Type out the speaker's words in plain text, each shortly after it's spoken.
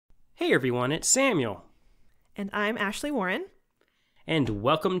Hey everyone, it's Samuel. And I'm Ashley Warren. And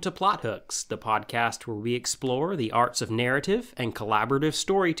welcome to Plot Hooks, the podcast where we explore the arts of narrative and collaborative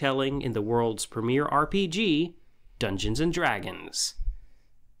storytelling in the world's premier RPG, Dungeons & Dragons.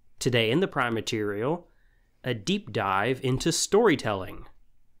 Today in the Prime Material, a deep dive into storytelling.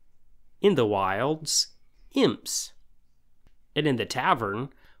 In the wilds, imps. And in the tavern,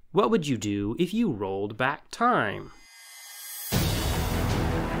 what would you do if you rolled back time?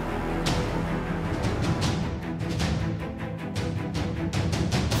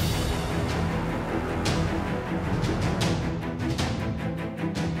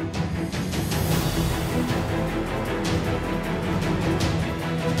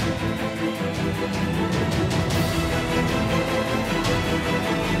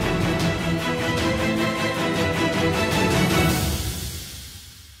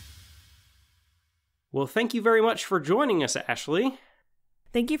 Well, thank you very much for joining us, Ashley.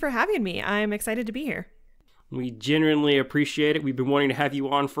 Thank you for having me. I'm excited to be here. We genuinely appreciate it. We've been wanting to have you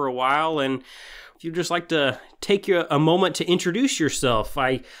on for a while, and if you'd just like to take a moment to introduce yourself.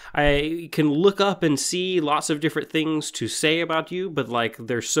 I can look up and see lots of different things to say about you, but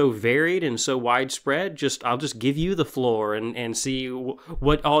they're so varied and so widespread. I'll just give you the floor and see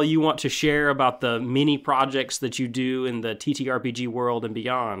what all you want to share about the many projects that you do in the TTRPG world and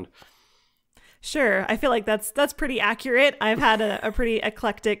beyond. Sure. I feel like that's pretty accurate. I've had a pretty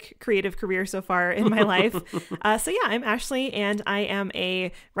eclectic creative career so far in my life. I'm Ashley, and I am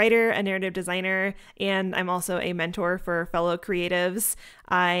a writer, a narrative designer, and I'm also a mentor for fellow creatives.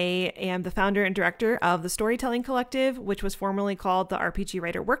 I am the founder and director of the Storytelling Collective, which was formerly called the RPG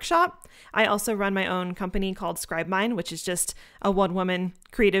Writer Workshop. I also run my own company called ScribeMind, which is just a one-woman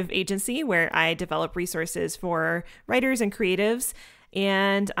creative agency where I develop resources for writers and creatives.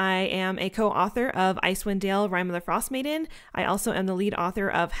 And I am a co-author of Icewind Dale, Rime of the Frost Maiden. I also am the lead author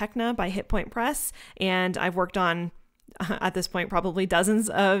of Hecna by Hit Point Press, and I've worked on, at this point, probably dozens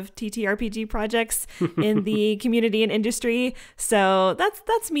of TTRPG projects in the community and industry. So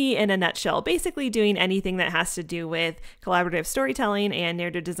that's me in a nutshell, basically doing anything that has to do with collaborative storytelling and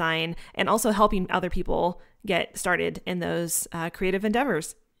narrative design, and also helping other people get started in those creative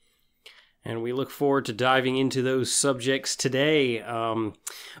endeavors. And we look forward to diving into those subjects today.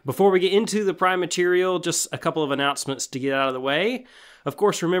 Before we get into the Prime Material, just a couple of announcements to get out of the way. Of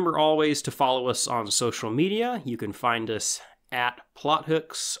course, remember always to follow us on social media. You can find us at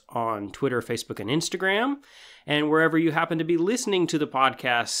PlotHooks on Twitter, Facebook, and Instagram. And wherever you happen to be listening to the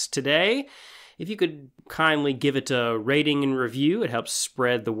podcast today, if you could kindly give it a rating and review, it helps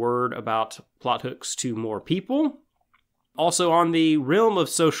spread the word about PlotHooks to more people. Also, on the realm of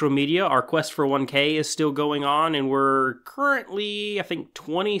social media, our quest for 1K is still going on, and we're currently, I think,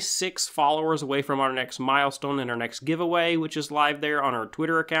 26 followers away from our next milestone and our next giveaway, which is live there on our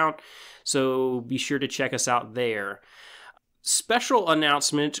Twitter account, so be sure to check us out there. Special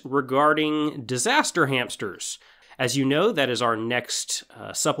announcement regarding Disaster Hamsters. As you know, that is our next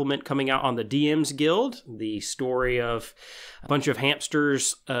supplement coming out on the DM's Guild, the story of a bunch of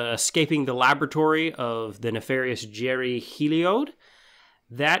hamsters escaping the laboratory of the nefarious Jerry Heliode.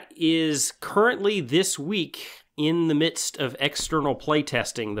 That is currently this week in the midst of external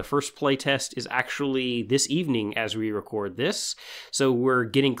playtesting. The first playtest is actually this evening as we record this, so we're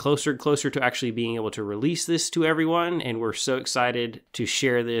getting closer and closer to actually being able to release this to everyone, and we're so excited to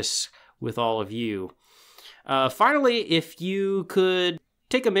share this with all of you. Finally, if you could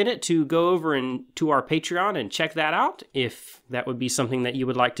take a minute to go over to our Patreon and check that out, if that would be something that you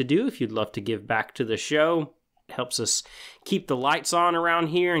would like to do, if you'd love to give back to the show. It helps us keep the lights on around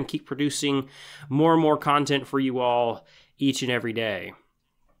here and keep producing more and more content for you all each and every day.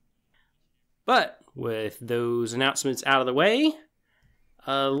 But with those announcements out of the way,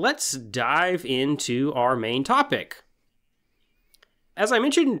 let's dive into our main topic. As I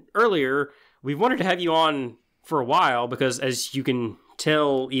mentioned earlier, we've wanted to have you on for a while because, as you can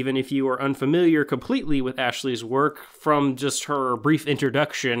tell, even if you are unfamiliar completely with Ashley's work from just her brief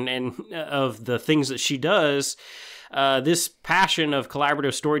introduction and of the things that she does, this passion of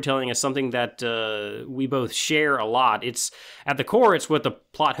collaborative storytelling is something that we both share a lot. It's at the core, it's what the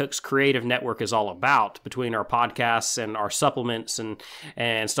Plot Hooks Creative Network is all about. Between our podcasts and our supplements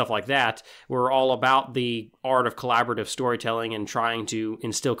and stuff like that, we're all about the art of collaborative storytelling and trying to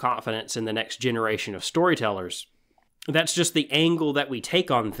instill confidence in the next generation of storytellers. That's just the angle that we take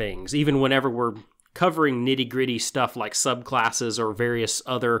on things, even whenever we're covering nitty-gritty stuff like subclasses or various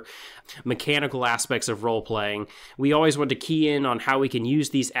other mechanical aspects of role-playing, we always want to key in on how we can use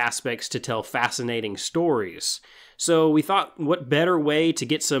these aspects to tell fascinating stories. So we thought, what better way to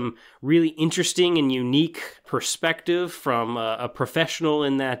get some really interesting and unique perspective from a professional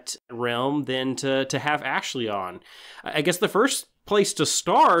in that realm than to have Ashley on. I guess the first place to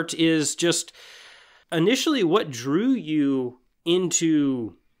start is just initially what drew you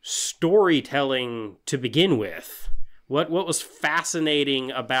into storytelling to begin with. What was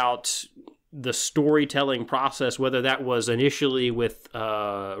fascinating about the storytelling process, whether that was initially with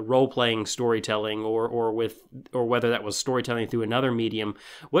role-playing storytelling or whether that was storytelling through another medium?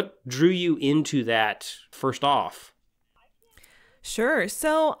 What drew you into that first off? Sure.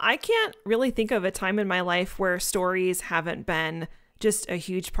 So I can't really think of a time in my life where stories haven't been just a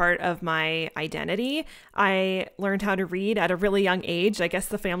huge part of my identity. I learned how to read at a really young age. I guess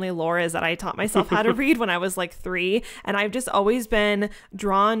the family lore is that I taught myself how to read when I was like 3, and I've just always been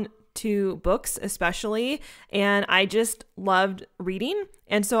drawn to books especially, and I just loved reading.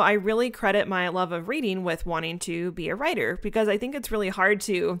 And so I really credit my love of reading with wanting to be a writer, because I think it's really hard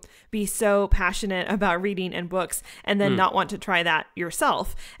to be so passionate about reading and books and then not want to try that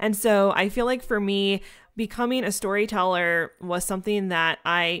yourself. And so I feel like for me, becoming a storyteller was something that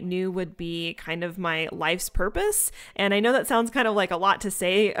I knew would be kind of my life's purpose. And I know that sounds kind of like a lot to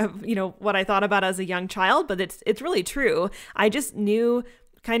say of, what I thought about as a young child, but it's really true. I just knew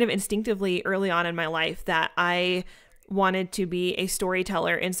kind of instinctively early on in my life that I wanted to be a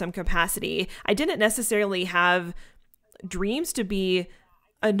storyteller in some capacity. I didn't necessarily have dreams to be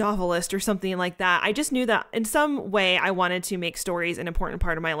a novelist or something like that. I just knew that in some way I wanted to make stories an important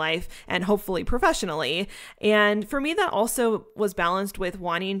part of my life, and hopefully professionally. And for me, that also was balanced with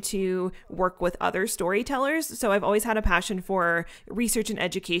wanting to work with other storytellers. So I've always had a passion for research and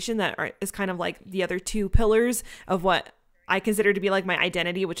education is kind of like the other two pillars of what I consider to be like my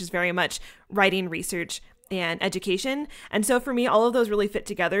identity, which is very much writing, research, and education. And so for me, all of those really fit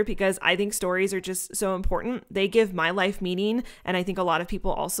together because I think stories are just so important. They give my life meaning, and I think a lot of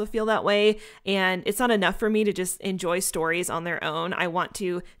people also feel that way. And it's not enough for me to just enjoy stories on their own. I want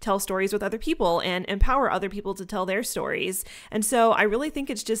to tell stories with other people and empower other people to tell their stories. And so I really think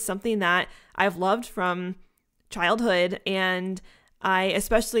it's just something that I've loved from childhood, and I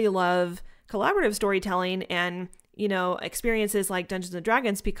especially love collaborative storytelling and experiences like Dungeons and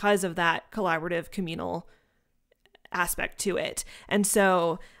Dragons because of that collaborative communal aspect to it. And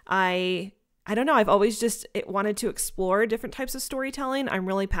so I don't know, I've always just wanted to explore different types of storytelling. I'm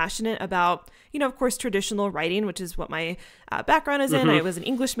really passionate about, of course, traditional writing, which is what my background is in. I was an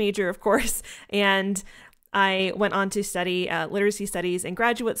English major, of course, and I went on to study literacy studies in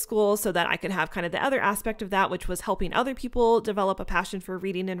graduate school so that I could have kind of the other aspect of that, which was helping other people develop a passion for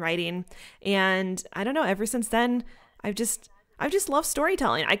reading and writing. And I don't know, ever since then, I've just loved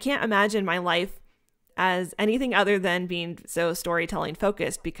storytelling. I can't imagine my life as anything other than being so storytelling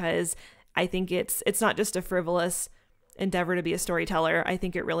focused, because I think it's not just a frivolous endeavor to be a storyteller. I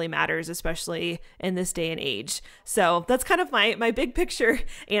think it really matters, especially in this day and age. So that's kind of my big picture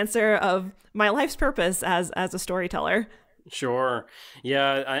answer of my life's purpose as a storyteller. Sure.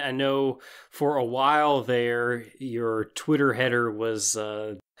 Yeah, I know for a while there, your Twitter header was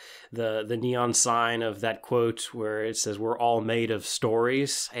the neon sign of that quote where it says, "We're all made of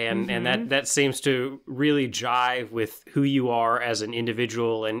stories." And that seems to really jive with who you are as an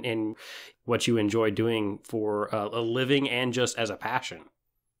individual and what you enjoy doing for a living and just as a passion.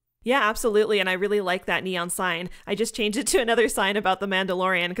 Yeah, absolutely. And I really like that neon sign. I just changed it to another sign about the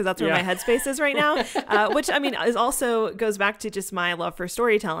Mandalorian because that's where my headspace is right now, which I mean is also goes back to just my love for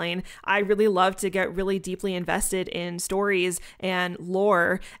storytelling. I really love to get really deeply invested in stories and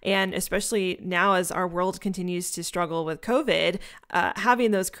lore. And especially now as our world continues to struggle with COVID,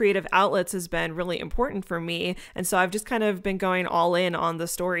 having those creative outlets has been really important for me. And so I've just kind of been going all in on the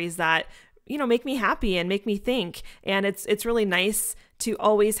stories that make me happy and make me think. And it's really nice to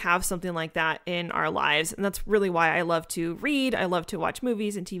always have something like that in our lives. And that's really why I love to read. I love to watch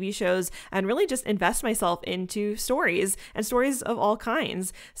movies and TV shows and really just invest myself into stories and stories of all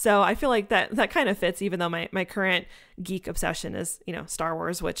kinds. So I feel like that kind of fits, even though my current geek obsession is, Star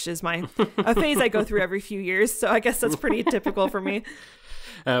Wars, which is a phase I go through every few years. So I guess that's pretty typical for me.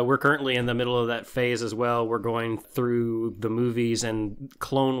 We're currently in the middle of that phase as well. We're going through the movies and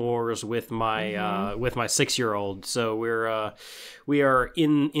Clone Wars with my 6-year-old. So we are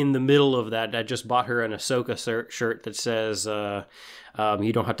in the middle of that. I just bought her an Ahsoka shirt that says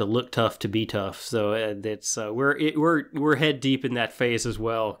You don't have to look tough to be tough. So we're head deep in that phase as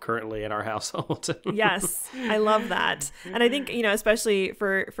well currently in our household. Yes, I love that. And I think, especially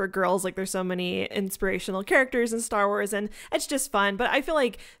for girls, like there's so many inspirational characters in Star Wars, and it's just fun. But I feel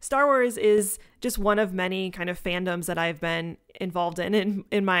like Star Wars is just one of many kind of fandoms that I've been involved in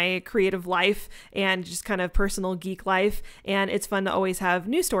my creative life and just kind of personal geek life. And it's fun to always have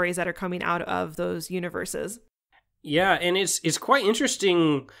new stories that are coming out of those universes. Yeah, and it's quite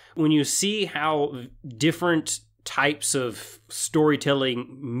interesting when you see how different types of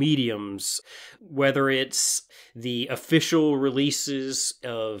storytelling mediums, whether it's the official releases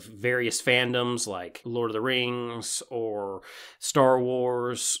of various fandoms like Lord of the Rings or Star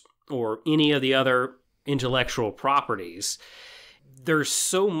Wars or any of the other intellectual properties, there's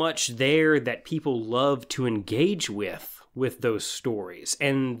so much there that people love to engage with those stories.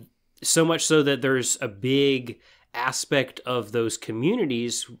 And so much so that there's a big aspect of those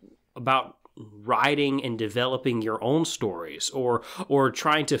communities about writing and developing your own stories, or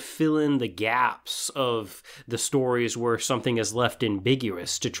trying to fill in the gaps of the stories where something is left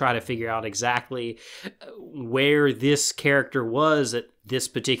ambiguous, to try to figure out exactly where this character was at this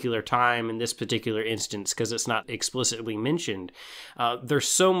particular time in this particular instance, because it's not explicitly mentioned. There's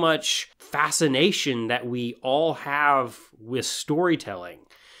so much fascination that we all have with storytelling.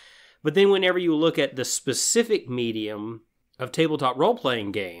 But then whenever you look at the specific medium of tabletop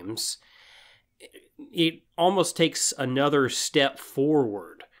role-playing games, it almost takes another step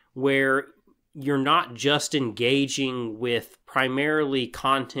forward, where you're not just engaging with primarily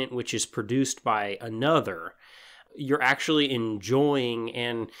content which is produced by another. You're actually enjoying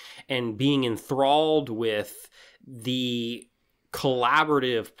and being enthralled with the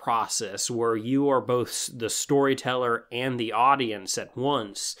collaborative process where you are both the storyteller and the audience at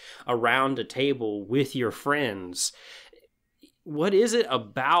once around a table with your friends. What is it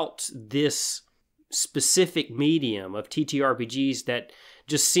about this specific medium of TTRPGs that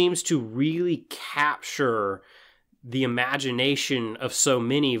just seems to really capture the imagination of so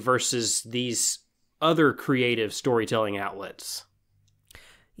many versus these other creative storytelling outlets?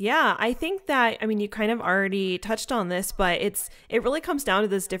 Yeah, I think that, you kind of already touched on this, but it really comes down to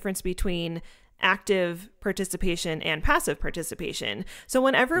this difference between active participation and passive participation. So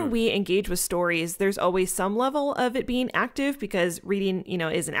whenever we engage with stories, there's always some level of it being active, because reading,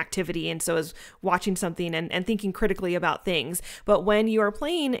 is an activity, and so is watching something and thinking critically about things. But when you are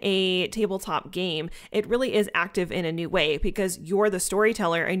playing a tabletop game, it really is active in a new way, because you're the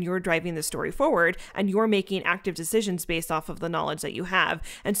storyteller and you're driving the story forward, and you're making active decisions based off of the knowledge that you have.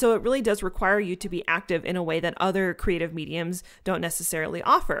 And so it really does require you to be active in a way that other creative mediums don't necessarily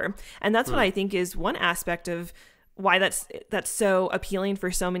offer. And that's what I think is one aspect of why that's so appealing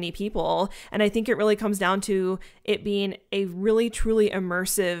for so many people. And I think it really comes down to it being a really truly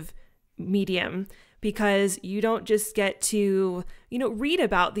immersive medium, because you don't just get to, read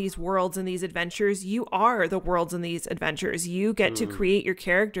about these worlds and these adventures. You are the worlds and these adventures. You get to create your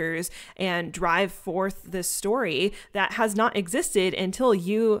characters and drive forth this story that has not existed until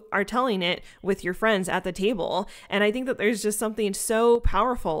you are telling it with your friends at the table. And I think that there's just something so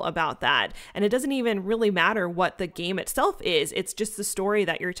powerful about that. And it doesn't even really matter what the game itself is. It's just the story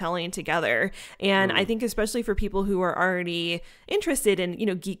that you're telling together. And I think especially for people who are already interested in,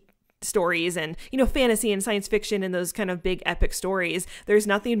 geek stories and, fantasy and science fiction and those kind of big epic stories, there's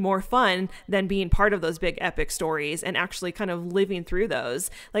nothing more fun than being part of those big epic stories and actually kind of living through those.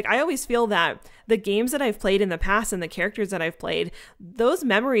 Like, I always feel that the games that I've played in the past and the characters that I've played, those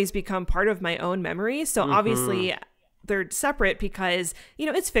memories become part of my own memories. So obviously they're separate because,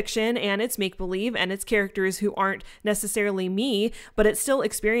 it's fiction and it's make-believe and it's characters who aren't necessarily me, but it's still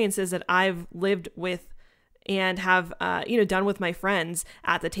experiences that I've lived with and have, done with my friends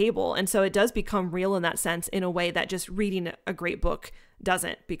at the table. And so it does become real in that sense, in a way that just reading a great book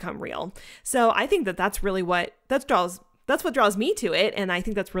doesn't become real. So I think that that's really what draws me to it. And I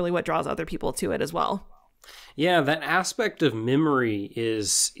think that's really what draws other people to it as well. Yeah, that aspect of memory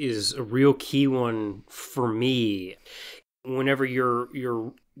is a real key one for me. Whenever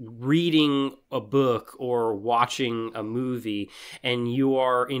you're reading a book or watching a movie and you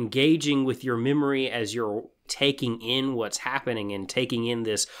are engaging with your memory as you're taking in what's happening and taking in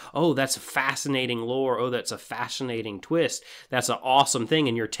this, oh, that's a fascinating lore, oh, that's a fascinating twist, that's an awesome thing,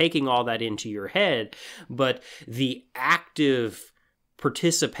 and you're taking all that into your head. But the active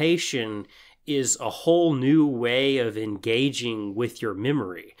participation is a whole new way of engaging with your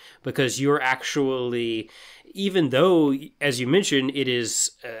memory, because you're actually, even though, as you mentioned, it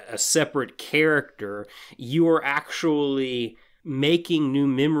is a separate character, you are actually making new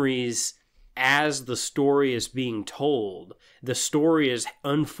memories as the story is being told, the story is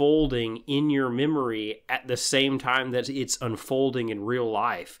unfolding in your memory at the same time that it's unfolding in real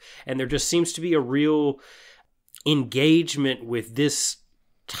life. And there just seems to be a real engagement with this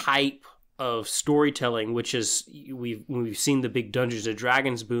type of storytelling, which is we've seen the big Dungeons and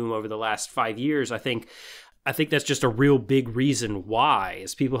Dragons boom over the last 5 years. I think that's just a real big reason why,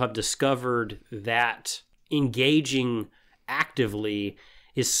 is people have discovered that engaging actively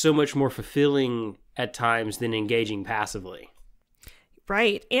is so much more fulfilling at times than engaging passively.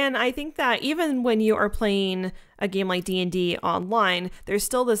 Right. And I think that even when you are playing a game like D&D online, there's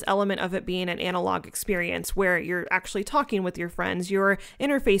still this element of it being an analog experience where you're actually talking with your friends, you're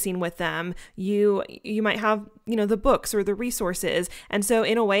interfacing with them, you might have, the books or the resources. And so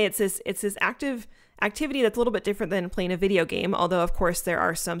in a way, it's this active activity that's a little bit different than playing a video game, although of course there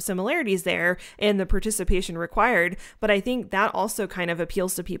are some similarities there in the participation required. But I think that also kind of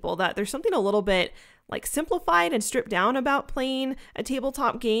appeals to people, that there's something a little bit like simplified and stripped down about playing a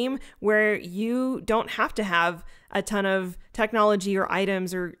tabletop game, where you don't have to have a ton of technology or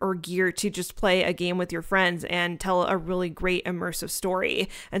items or gear to just play a game with your friends and tell a really great immersive story.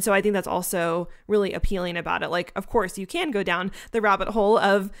 And so I think that's also really appealing about it. Like, of course, you can go down the rabbit hole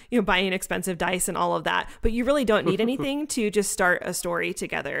of, buying expensive dice and all of that, but you really don't need anything to just start a story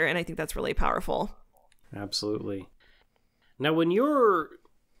together. And I think that's really powerful. Absolutely. Now, when you're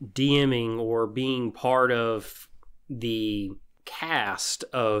DMing or being part of the cast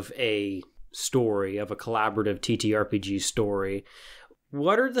of a story, of a collaborative TTRPG story,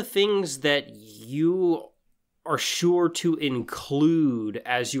 what are the things that you are sure to include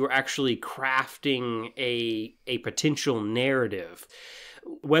as you're actually crafting a potential narrative?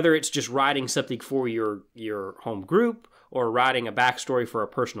 Whether it's just writing something for your home group, or writing a backstory for a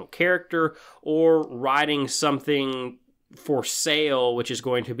personal character, or writing something for sale, which is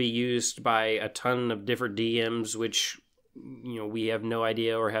going to be used by a ton of different DMs, which we have no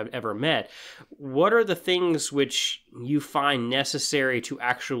idea or have ever met. What are the things which you find necessary to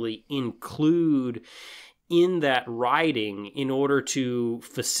actually include in that writing in order to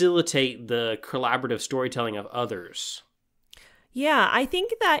facilitate the collaborative storytelling of others? Yeah, I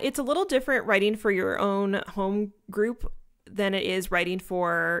think that it's a little different writing for your own home group than it is writing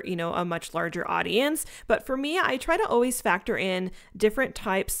for, a much larger audience. But for me, I try to always factor in different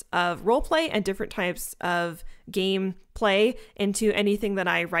types of role play and different types of game play into anything that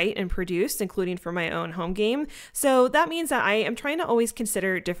I write and produce, including for my own home game. So that means that I am trying to always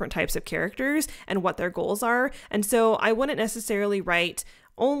consider different types of characters and what their goals are. And so I wouldn't necessarily write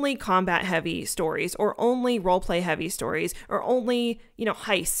only combat heavy stories, or only roleplay heavy stories, or only,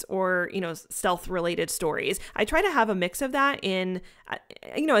 heists or, stealth related stories. I try to have a mix of that in,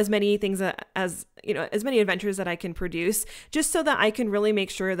 as many things as many adventures that I can produce, just so that I can really make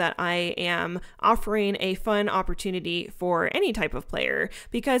sure that I am offering a fun opportunity for any type of player.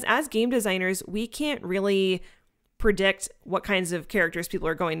 Because as game designers, we can't really predict what kinds of characters people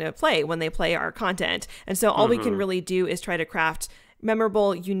are going to play when they play our content. And so all we can really do is try to craft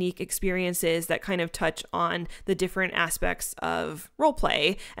memorable, unique experiences that kind of touch on the different aspects of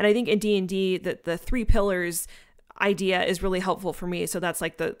roleplay. And I think in D&D, the 3 pillars idea is really helpful for me. So that's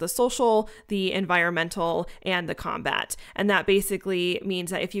like the social, the environmental, and the combat. And that basically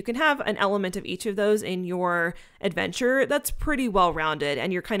means that if you can have an element of each of those in your adventure, that's pretty well rounded,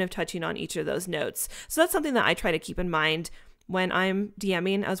 and you're kind of touching on each of those notes. So that's something that I try to keep in mind when I'm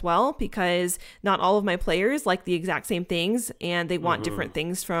DMing as well, because not all of my players like the exact same things, and they want different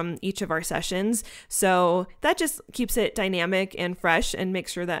things from each of our sessions. So that just keeps it dynamic and fresh and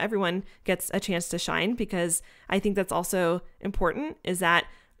makes sure that everyone gets a chance to shine, because I think that's also important, is that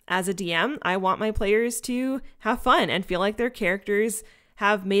as a DM, I want my players to have fun and feel like their characters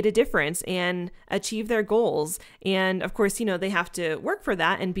have made a difference and achieve their goals. And of course, they have to work for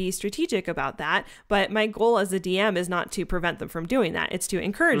that and be strategic about that. But my goal as a DM is not to prevent them from doing that. It's to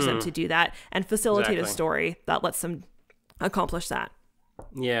encourage them to do that and facilitate a story that lets them accomplish that.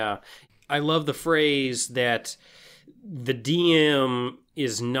 Yeah. I love the phrase that the DM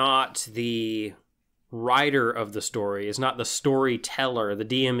is not the writer of the story, is not the storyteller. The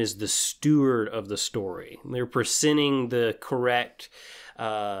DM is the steward of the story. They're presenting the correct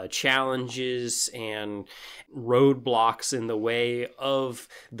challenges and roadblocks in the way of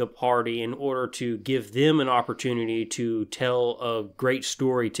the party in order to give them an opportunity to tell a great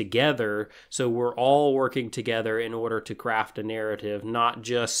story together. So we're all working together in order to craft a narrative, not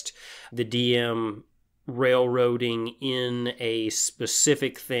just the DM railroading in a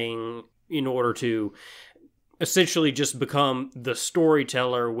specific thing in order to essentially just become the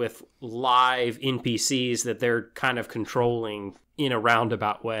storyteller with live NPCs that they're kind of controlling in a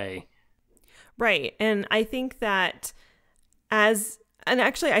roundabout way. Right. And I think that and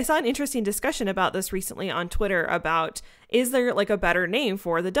actually, I saw an interesting discussion about this recently on Twitter about, is there like a better name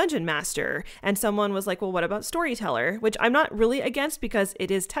for the dungeon master? And someone was like, well, what about storyteller? Which I'm not really against because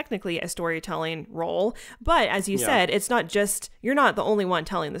it is technically a storytelling role. But as you said, it's not just, you're not the only one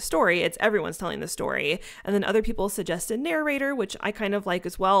telling the story, it's everyone's telling the story. And then other people suggested narrator, which I kind of like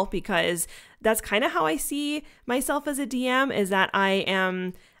as well, because that's kind of how I see myself as a DM, is that I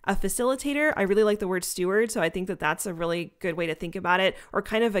am a facilitator. I really like the word steward, so I think that that's a really good way to think about it, or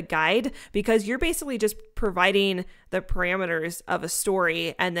kind of a guide, because you're basically just providing the parameters of a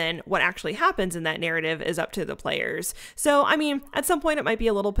story, and then what actually happens in that narrative is up to the players. So, I mean, at some point it might be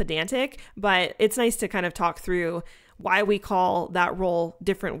a little pedantic, but it's nice to kind of talk through why we call that role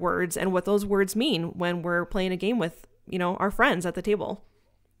different words and what those words mean when we're playing a game with, our friends at the table.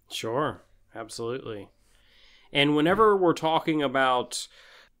 Sure, absolutely. And whenever we're talking about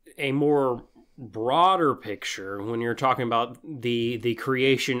a more broader picture, when you're talking about the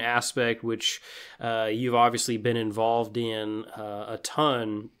creation aspect, which you've obviously been involved in a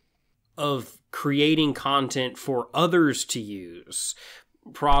ton, of creating content for others to use,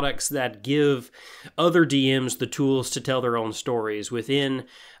 products that give other DMs the tools to tell their own stories within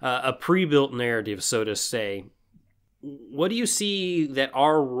a pre-built narrative, so to say. What do you see that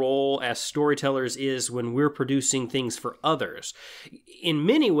our role as storytellers is when we're producing things for others? In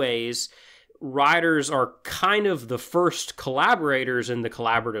many ways, writers are kind of the first collaborators in the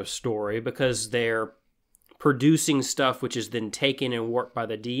collaborative story, because they're producing stuff which is then taken and worked by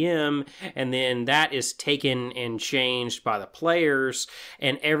the DM, and then that is taken and changed by the players,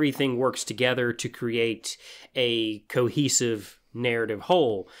 and everything works together to create a cohesive narrative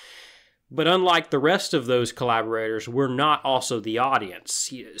whole. But unlike the rest of those collaborators, we're not also the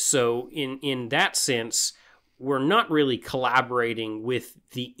audience. So in that sense, we're not really collaborating with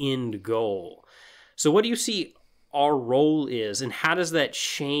the end goal. So what do you see our role is, and how does that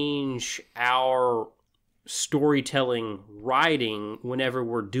change our storytelling writing whenever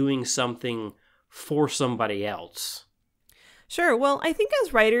we're doing something for somebody else? Sure. Well, I think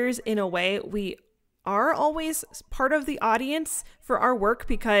as writers, in a way, we are always part of the audience for our work,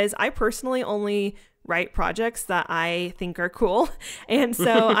 because I personally only write projects that I think are cool. And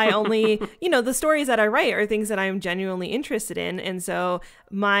so I only, the stories that I write are things that I'm genuinely interested in. And so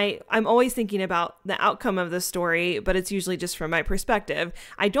I'm always thinking about the outcome of the story, but it's usually just from my perspective.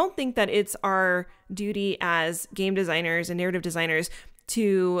 I don't think that it's our duty as game designers and narrative designers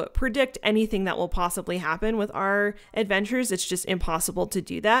to predict anything that will possibly happen with our adventures. It's just impossible to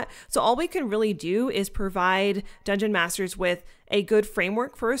do that. So all we can really do is provide dungeon masters with a good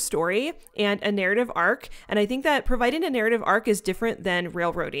framework for a story and a narrative arc. And I think that providing a narrative arc is different than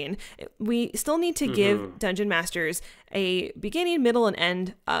railroading. We still need to give dungeon masters a beginning, middle, and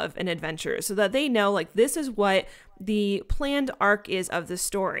end of an adventure, so that they know, like, this is what the planned arc is of the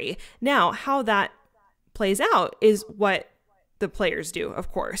story. Now, how that plays out is what the players do,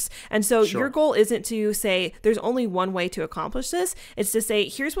 of course. And so your goal isn't to say there's only one way to accomplish this. It's to say,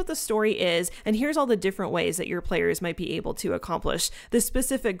 here's what the story is, and here's all the different ways that your players might be able to accomplish this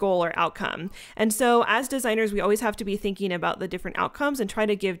specific goal or outcome. And so as designers, we always have to be thinking about the different outcomes and try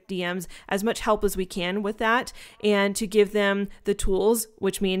to give DMs as much help as we can with that, and to give them the tools,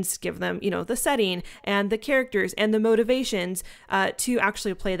 which means give them, the setting and the characters and the motivations to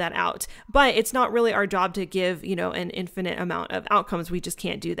actually play that out. But it's not really our job to give, an infinite amount of outcomes. We just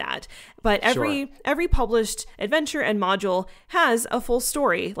can't do that. But every published adventure and module has a full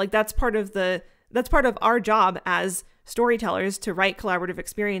story. Like, that's part of our job as storytellers, to write collaborative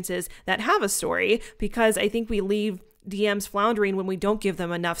experiences that have a story, because I think we leave DMs floundering when we don't give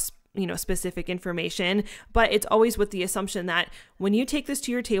them enough specific information. But it's always with the assumption that when you take this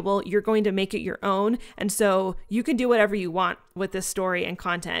to your table, you're going to make it your own. And so you can do whatever you want with this story and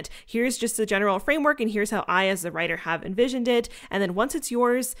content. Here's just the general framework, and here's how I, as the writer, have envisioned it. And then once it's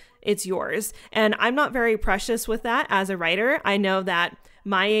yours, it's yours. And I'm not very precious with that as a writer. I know that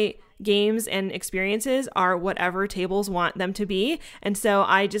my games and experiences are whatever tables want them to be. And so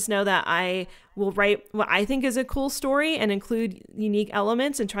I just know that I will write what I think is a cool story and include unique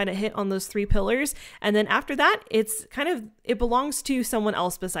elements and try to hit on those 3 pillars. And then after that, it belongs to someone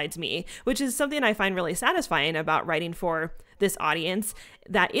else besides me, which is something I find really satisfying about writing for this audience.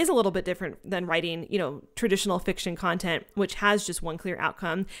 That is a little bit different than writing, traditional fiction content, which has just one clear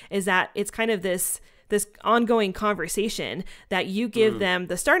outcome, is that it's kind of this this ongoing conversation that you give them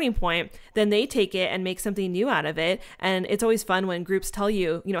the starting point, then they take it and make something new out of it. And it's always fun when groups tell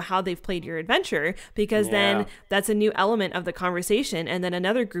you, how they've played your adventure, because then that's a new element of the conversation. And then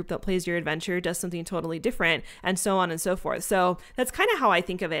another group that plays your adventure does something totally different, and so on and so forth. So that's kind of how I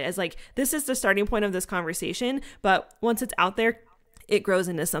think of it, as like, this is the starting point of this conversation, but once it's out there, it grows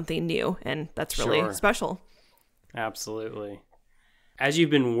into something new, and that's really special. Absolutely. As you've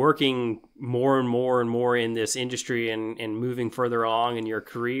been working more and more in this industry and moving further along in your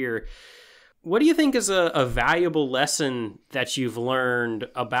career, what do you think is a valuable lesson that you've learned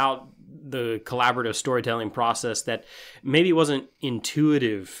about the collaborative storytelling process that maybe wasn't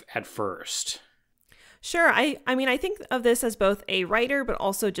intuitive at first? Sure. I mean, I think of this as both a writer, but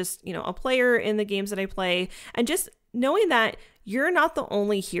also just, a player in the games that I play, and just knowing that you're not the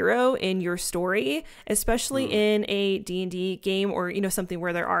only hero in your story, especially in a D&D game or, something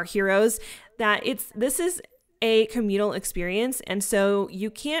where there are heroes, that this is a communal experience. And so you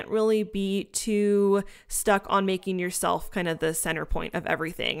can't really be too stuck on making yourself kind of the center point of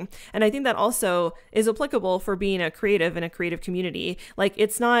everything. And I think that also is applicable for being a creative in a creative community. Like,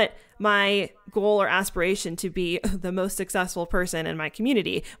 it's not my goal or aspiration to be the most successful person in my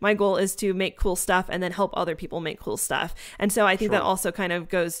community. My goal is to make cool stuff and then help other people make cool stuff. And so I think that also kind of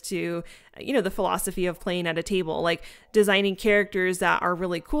goes to, the philosophy of playing at a table, like designing characters that are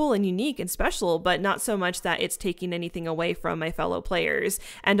really cool and unique and special, but not so much that it's taking anything away from my fellow players,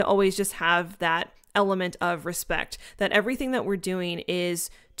 and to always just have that element of respect, that everything that we're doing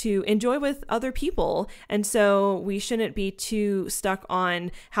is to enjoy with other people. And so we shouldn't be too stuck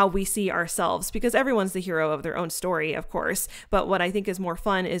on how we see ourselves, because everyone's the hero of their own story, of course. But what I think is more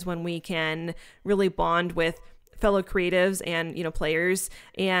fun is when we can really bond with fellow creatives and, players,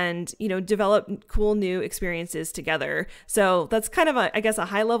 and, develop cool new experiences together. So that's kind of a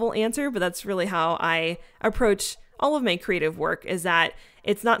high level answer, but that's really how I approach all of my creative work, is that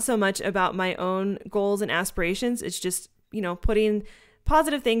it's not so much about my own goals and aspirations. It's just, putting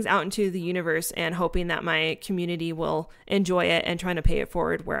positive things out into the universe and hoping that my community will enjoy it and trying to pay it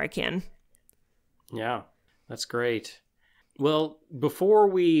forward where I can. Yeah, that's great. Well, before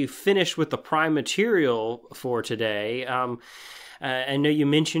we finish with the prime material for today, I know you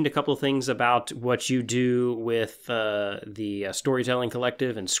mentioned a couple of things about what you do with the Storytelling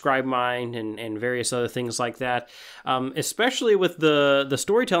Collective and ScribeMind and various other things like that. Especially with the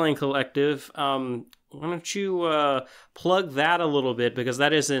Storytelling Collective, why don't you plug that a little bit, because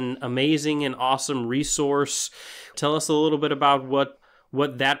that is an amazing and awesome resource. Tell us a little bit about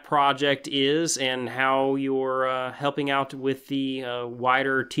what that project is and how you're helping out with the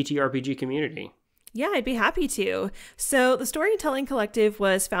wider TTRPG community. Yeah, I'd be happy to. So the Storytelling Collective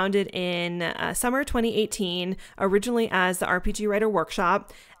was founded in summer 2018, originally as the RPG Writer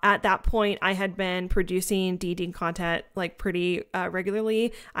Workshop. At that point, I had been producing D&D content like pretty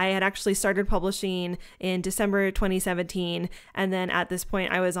regularly. I had actually started publishing in December 2017. And then at this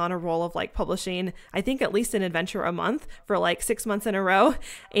point, I was on a roll of like publishing, I think at least an adventure a month for like 6 months in a row,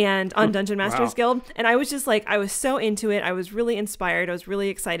 and on Dungeon Masters Guild. And I was just like, I was so into it. I was really inspired. I was really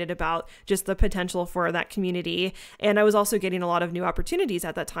excited about just the potential for that community. And I was also getting a lot of new opportunities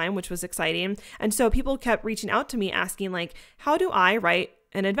at that time, which was exciting. And so people kept reaching out to me asking like, how do I write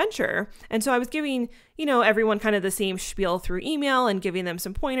an adventure? And so I was giving, everyone kind of the same spiel through email and giving them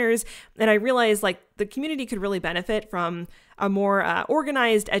some pointers. And I realized like the community could really benefit from a more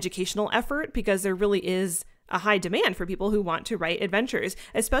organized educational effort, because there really is a high demand for people who want to write adventures,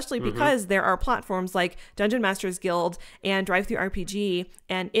 especially because there are platforms like Dungeon Masters Guild and DriveThruRPG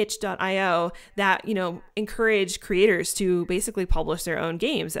and itch.io that, encourage creators to basically publish their own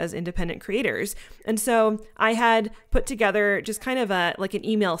games as independent creators. And so I had put together just kind of an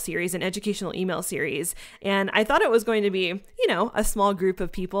email series, an educational email series. And I thought it was going to be, a small group of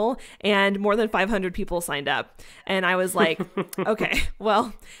people, and more than 500 people signed up. And I was like, okay,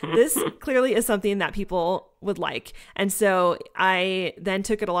 well, this clearly is something that people would like. And so I then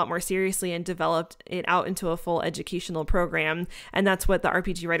took it a lot more seriously and developed it out into a full educational program. And that's what the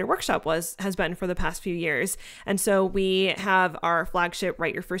RPG Writer Workshop has been for the past few years. And so we have our flagship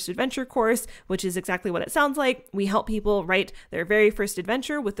Write Your First Adventure course, which is exactly what it sounds like. We help people write their very first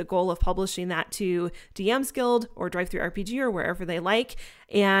adventure with the goal of publishing that to DM's Guild or DriveThruRPG or wherever they like.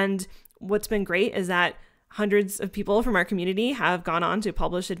 And what's been great is that hundreds of people from our community have gone on to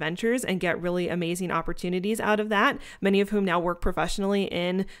publish adventures and get really amazing opportunities out of that, many of whom now work professionally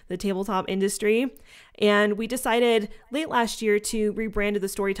in the tabletop industry. And we decided late last year to rebrand the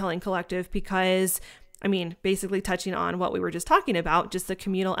Storytelling Collective because, basically touching on what we were just talking about, just the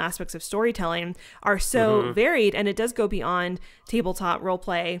communal aspects of storytelling are so varied, and it does go beyond tabletop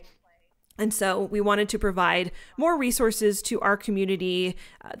roleplay And so we wanted to provide more resources to our community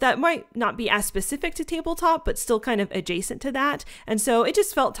that might not be as specific to tabletop, but still kind of adjacent to that. And so it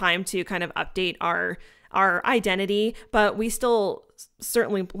just felt time to kind of update our identity, but we still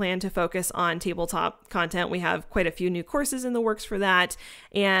certainly plan to focus on tabletop content. We have quite a few new courses in the works for that.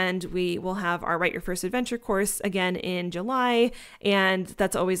 And we will have our Write Your First Adventure course again in July. And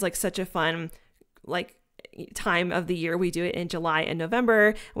that's always like such a fun, like, time of the year. We do it in July and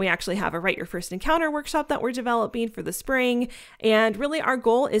November. We actually have a Write Your First Encounter workshop that we're developing for the spring. And really our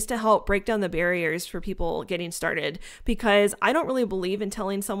goal is to help break down the barriers for people getting started, because I don't really believe in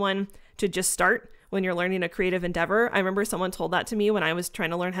telling someone to just start when you're learning a creative endeavor. I remember someone told that to me when I was trying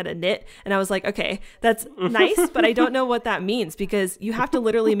to learn how to knit, and I was like, okay, that's nice, but I don't know what that means, because you have to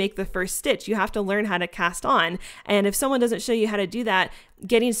literally make the first stitch. You have to learn how to cast on. And if someone doesn't show you how to do that,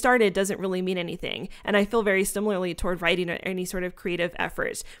 getting started doesn't really mean anything. And I feel very similarly toward writing or any sort of creative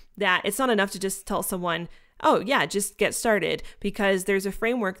effort, that it's not enough to just tell someone, oh yeah, just get started, because there's a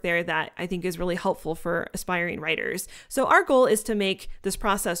framework there that I think is really helpful for aspiring writers. So our goal is to make this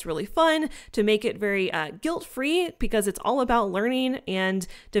process really fun, to make it very guilt-free, because it's all about learning and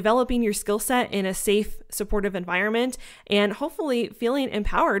developing your skill set in a safe, supportive environment, and hopefully feeling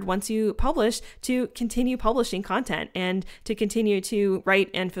empowered once you publish to continue publishing content and to continue to write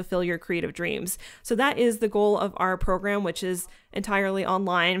and fulfill your creative dreams. So that is the goal of our program, which is entirely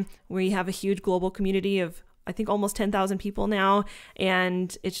online. We have a huge global community of, I think, almost 10,000 people now.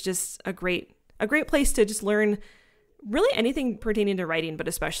 And it's just a great place to just learn really anything pertaining to writing, but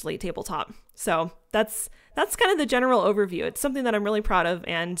especially tabletop. So that's kind of the general overview. It's something that I'm really proud of,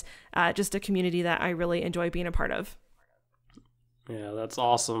 and just a community that I really enjoy being a part of. Yeah, that's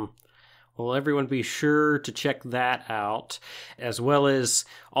awesome. Well, everyone be sure to check that out, as well as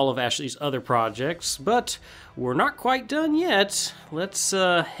all of Ashley's other projects. But we're not quite done yet. Let's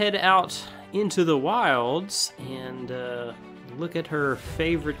head out into the wilds and look at her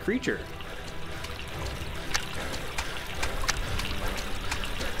favorite creature.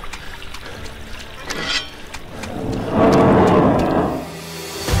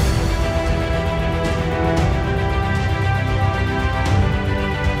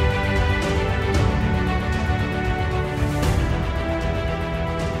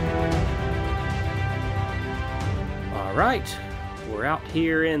 Right, we're out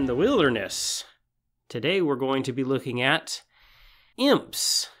here in the wilderness. Today we're going to be looking at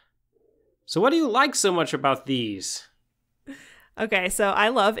imps. So what do you like so much about these? Okay, so I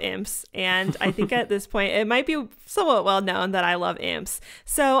love imps, and I think at this point it might be somewhat well known that I love imps.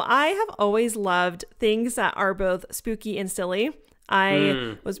 So I have always loved things that are both spooky and silly.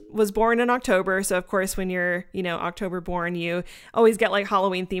 I was born in October, so of course when you're, October born, you always get like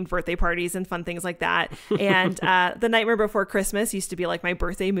Halloween themed birthday parties and fun things like that. And The Nightmare Before Christmas used to be like my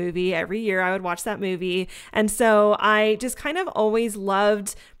birthday movie. Every year I would watch that movie. And so I just kind of always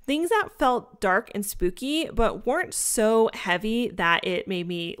loved things that felt dark and spooky, but weren't so heavy that it made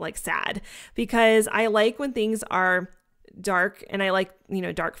me like sad, because I like when things are dark, and I like,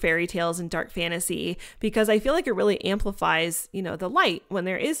 dark fairy tales and dark fantasy, because I feel like it really amplifies, the light when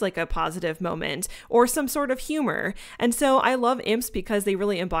there is like a positive moment or some sort of humor. And so I love imps because they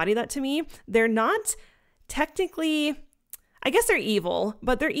really embody that to me. They're not technically, I guess they're evil,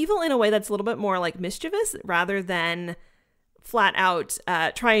 but they're evil in a way that's a little bit more like mischievous rather than flat out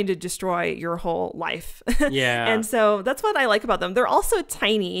trying to destroy your whole life. Yeah. And so that's what I like about them. They're also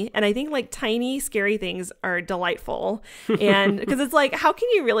tiny, and I think like tiny scary things are delightful. And because it's like, how can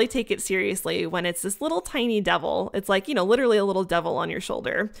you really take it seriously when it's this little tiny devil? It's like, literally a little devil on your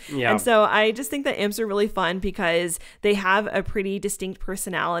shoulder. Yeah. And so I just think that imps are really fun because they have a pretty distinct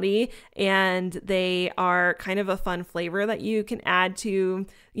personality, and they are kind of a fun flavor that you can add to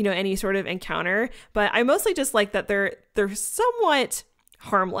any sort of encounter. But I mostly just like that they're somewhat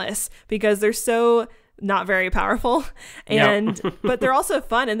harmless because they're so not very powerful, and but they're also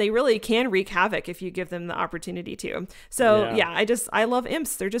fun, and they really can wreak havoc if you give them the opportunity to. So I love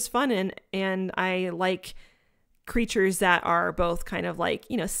imps. They're just fun, and I like creatures that are both kind of like,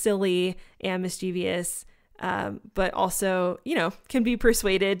 silly and mischievous, but also, can be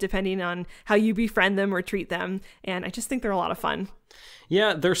persuaded depending on how you befriend them or treat them. And I just think they're a lot of fun.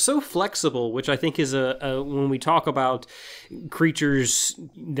 Yeah, they're so flexible, which I think is when we talk about creatures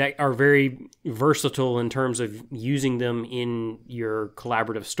that are very versatile in terms of using them in your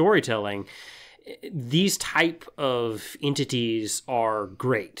collaborative storytelling, these type of entities are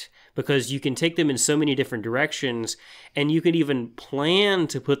great because you can take them in so many different directions, and you can even plan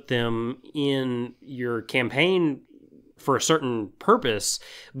to put them in your campaign for a certain purpose,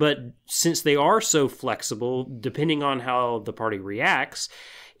 but since they are so flexible, depending on how the party reacts,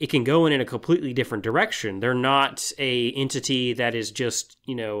 it can go in a completely different direction. They're not a entity that is just,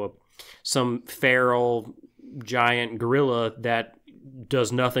 some feral giant gorilla that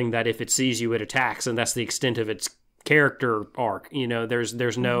does nothing, that if it sees you, it attacks, and that's the extent of its character arc.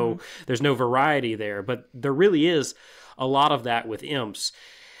 There's no variety there, but there really is a lot of that with imps.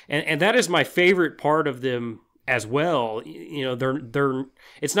 And that is my favorite part of them as well. They're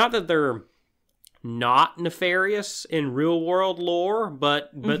it's not that they're not nefarious in real world lore, but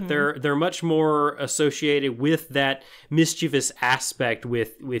they're much more associated with that mischievous aspect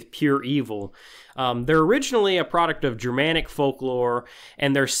with pure evil. They're originally a product of Germanic folklore,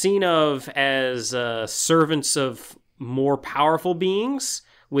 and they're seen of as servants of more powerful beings,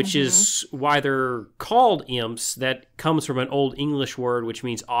 which is why they're called imps. That comes from an Old English word which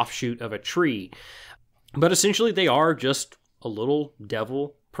means offshoot of a tree. But essentially they are just a little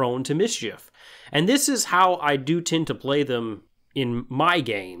devil prone to mischief. And this is how I do tend to play them in my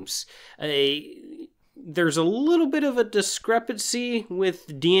games. There's a little bit of a discrepancy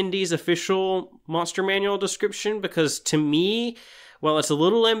with D&D's official monster manual description, because to me, while it's a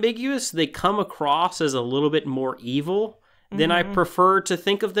little ambiguous, they come across as a little bit more evil than I prefer to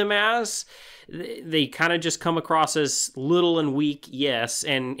think of them as. They kind of just come across as little and weak, yes,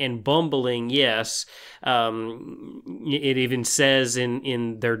 and bumbling, yes. It even says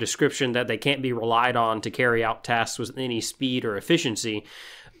in their description that they can't be relied on to carry out tasks with any speed or efficiency.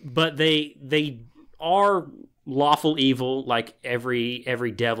 But they are lawful evil, like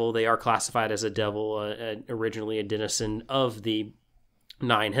every devil. They are classified as a devil, originally a denizen of the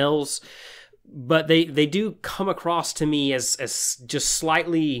Nine Hells. But they do come across to me as just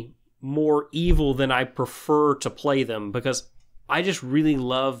slightly more evil than I prefer to play them, because I just really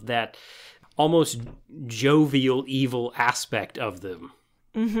love that almost jovial evil aspect of them.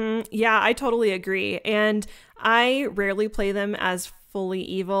 Yeah, I totally agree. And I rarely play them as fully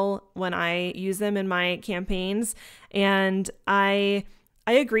evil when I use them in my campaigns. And I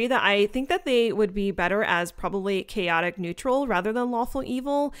agree that I think that they would be better as probably chaotic neutral rather than lawful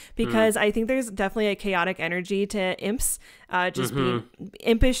evil, because I think there's definitely a chaotic energy to imps. Just being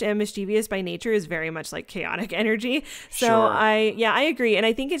impish and mischievous by nature is very much like chaotic energy. So Sure. I agree. And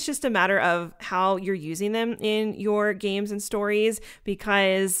I think it's just a matter of how you're using them in your games and stories,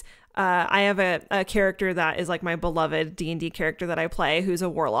 because I have a character that is like my beloved D&D character that I play, who's a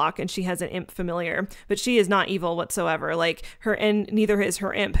warlock, and she has an imp familiar, but she is not evil whatsoever. Like and neither is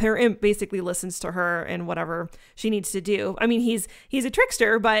her imp. Her imp basically listens to her and whatever she needs to do. I mean, he's a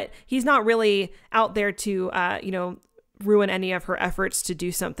trickster, but he's not really out there to ruin any of her efforts to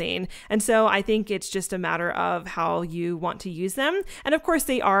do something. And so I think it's just a matter of how you want to use them. And of course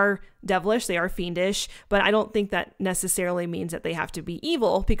they are devilish, they are fiendish, but I don't think that necessarily means that they have to be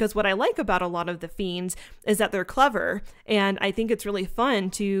evil, because what I like about a lot of the fiends is that they're clever. And I think it's really fun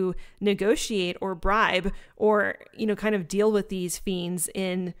to negotiate or bribe or, kind of deal with these fiends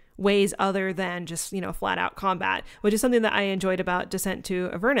in ways other than just, flat out combat, which is something that I enjoyed about Descent to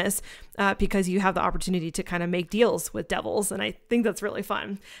Avernus, because you have the opportunity to kind of make deals with devils. And I think that's really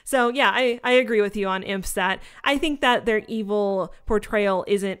fun. So yeah, I agree with you on imps that I think that their evil portrayal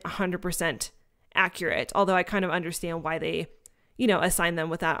isn't 100% accurate, although I kind of understand why they, assign them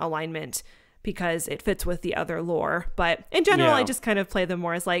with that alignment, because it fits with the other lore. But in general, I just kind of play them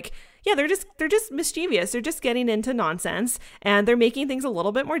more as like, yeah, they're just mischievous. They're just getting into nonsense, and they're making things a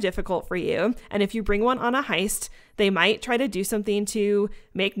little bit more difficult for you. And if you bring one on a heist, they might try to do something to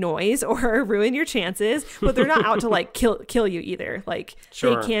make noise or ruin your chances, but they're not out to like kill you either. Like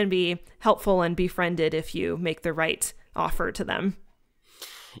Sure. They can be helpful and befriended if you make the right offer to them.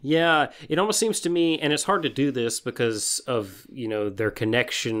 Yeah, it almost seems to me, and it's hard to do this because of, their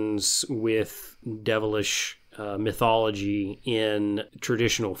connections with devilish mythology in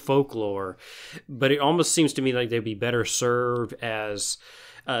traditional folklore, but it almost seems to me like they'd be better served as,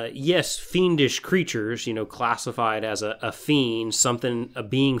 yes, fiendish creatures, classified as a fiend, a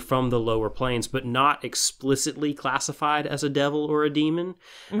being from the lower planes, but not explicitly classified as a devil or a demon,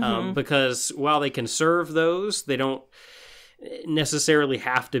 because while they can serve those, they don't necessarily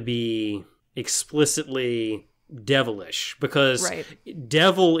have to be explicitly devilish, because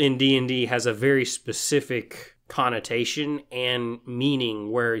devil in D&D has a very specific connotation and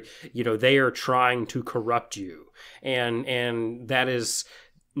meaning where they are trying to corrupt you, and that is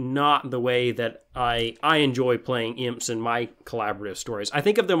not the way that I enjoy playing imps in my collaborative stories. I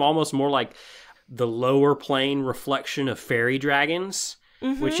think of them almost more like the lower plane reflection of fairy dragons.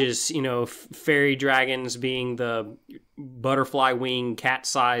 which is, fairy dragons being the butterfly wing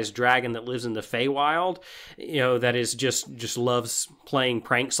cat-sized dragon that lives in the Feywild, that is just loves playing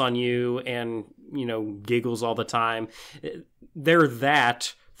pranks on you and, giggles all the time. They're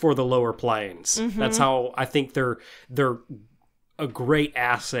that for the lower planes. That's how I think they're a great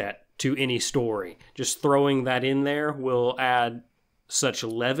asset to any story. Just throwing that in there will add such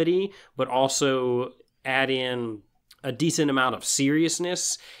levity, but also add in a decent amount of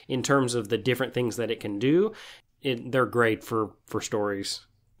seriousness in terms of the different things that it can do. They're great for stories.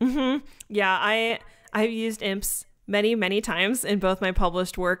 Yeah, I've used imps many times in both my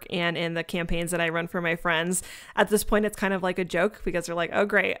published work and in the campaigns that I run for my friends. At this point, it's kind of like a joke because they're like, oh,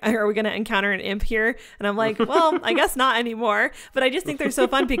 great, are we going to encounter an imp here? And I'm like, well, I guess not anymore. But I just think they're so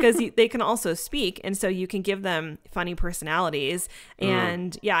fun because they can also speak. And so you can give them funny personalities.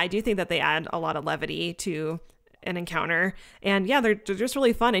 And yeah, I do think that they add a lot of levity to an encounter. And yeah, they're just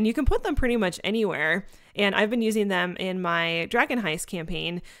really fun. And you can put them pretty much anywhere. And I've been using them in my Dragon Heist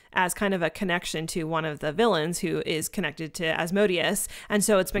campaign as kind of a connection to one of the villains who is connected to Asmodeus. And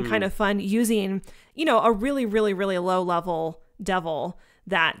so it's been kind of fun using, a really, really, really low level devil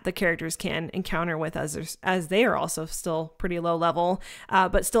that the characters can encounter with as they are also still pretty low level,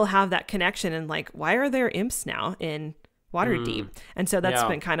 but still have that connection. And like, why are there imps now in Waterdeep? And so that's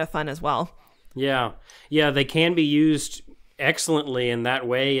been kind of fun as well. Yeah, they can be used excellently in that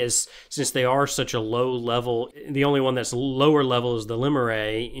way, as since they are such a low level. The only one that's lower level is the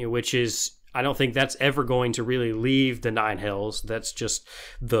Limere, which is, I don't think that's ever going to really leave the Nine Hells. That's just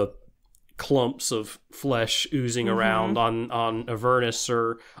the clumps of flesh oozing around on Avernus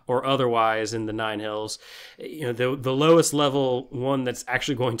or otherwise in the Nine Hells. The lowest level one that's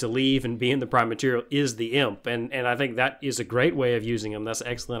actually going to leave and be in the prime material is the imp, and I think that is a great way of using them. That's an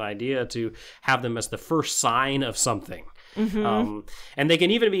excellent idea to have them as the first sign of something. And they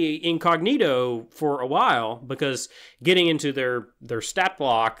can even be incognito for a while, because getting into their stat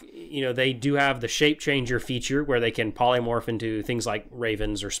block, they do have the shape changer feature where they can polymorph into things like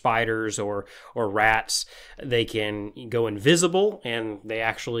ravens or spiders or rats. They can go invisible, and they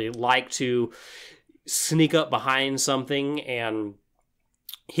actually like to sneak up behind something and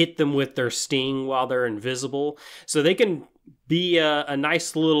hit them with their sting while they're invisible. So they can be a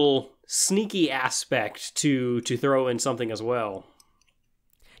nice little sneaky aspect to throw in something as well.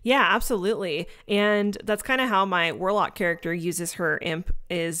 Yeah, absolutely. And that's kind of how my warlock character uses her imp,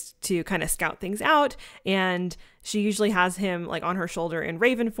 is to kind of scout things out. And she usually has him like on her shoulder in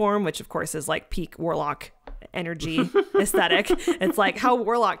raven form, which of course is like peak warlock energy aesthetic. It's like, how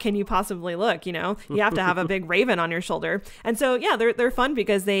warlock can you possibly look? You have to have a big raven on your shoulder. And so yeah, they're fun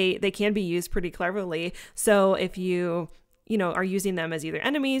because they can be used pretty cleverly. So if you are using them as either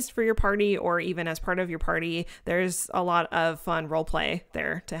enemies for your party or even as part of your party, there's a lot of fun role play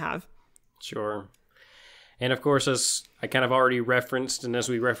there to have. Sure. And of course, as I kind of already referenced, and as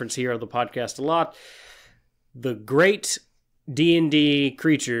we reference here on the podcast a lot, the great D&D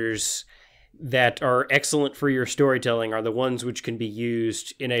creatures that are excellent for your storytelling are the ones which can be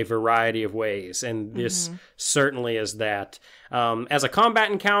used in a variety of ways. And this certainly is that. As a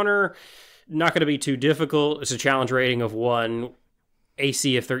combat encounter, not going to be too difficult. It's a challenge rating of 1,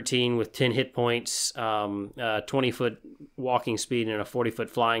 AC of 13 with 10 hit points, 20-foot walking speed, and a 40-foot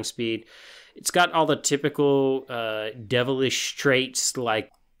flying speed. It's got all the typical devilish traits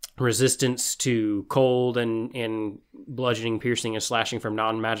like resistance to cold and bludgeoning, piercing, and slashing from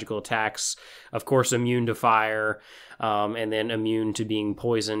non-magical attacks. Of course, immune to fire, and then immune to being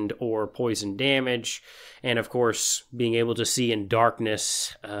poisoned or poison damage. And of course, being able to see in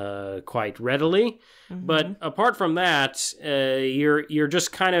darkness quite readily. But apart from that, you're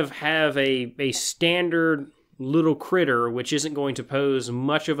just kind of have a standard little critter, which isn't going to pose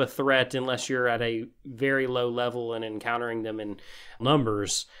much of a threat unless you're at a very low level and encountering them in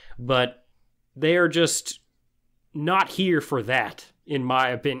numbers. But they are just not here for that, in my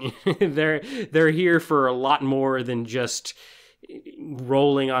opinion. They're here for a lot more than just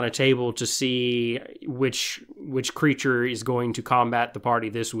rolling on a table to see which creature is going to combat the party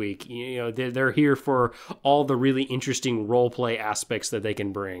this week. They're here for all the really interesting role play aspects that they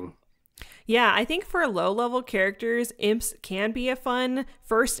can bring. Yeah, I think for low-level characters, imps can be a fun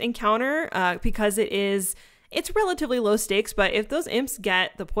first encounter because it is it's relatively low stakes, but if those imps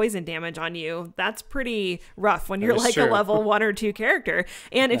get the poison damage on you, that's pretty rough when you're like a level 1 or 2 character.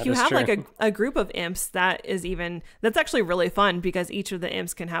 And if you have like a group of imps, that's actually really fun, because each of the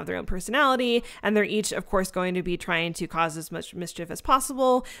imps can have their own personality, and they're each, of course, going to be trying to cause as much mischief as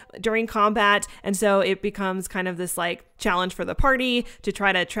possible during combat. And so it becomes kind of this like challenge for the party to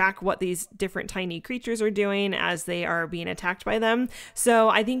try to track what these different tiny creatures are doing as they are being attacked by them. So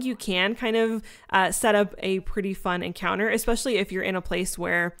I think you can kind of set up a pretty fun encounter, especially if you're in a place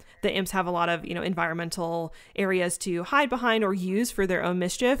where the imps have a lot of, environmental areas to hide behind or use for their own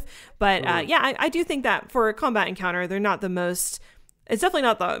mischief. But I do think that for a combat encounter, they're not the most... It's definitely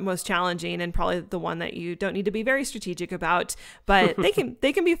not the most challenging, and probably the one that you don't need to be very strategic about, but they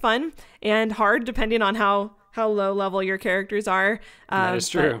can be fun and hard depending on how low level your characters are. That is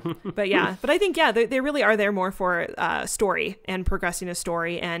true. but I think, they really are there more for story and progressing a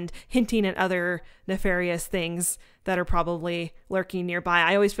story and hinting at other nefarious things that are probably lurking nearby.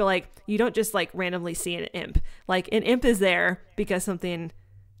 I always feel like you don't just like randomly see an imp. Like an imp is there because something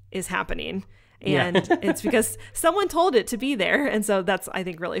is happening. And it's because someone told it to be there. And so that's, I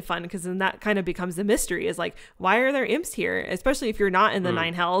think, really fun, because then that kind of becomes the mystery, is like, why are there imps here? Especially if you're not in the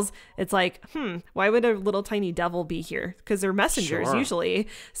Nine Hells. It's like, why would a little tiny devil be here? Because they're messengers usually.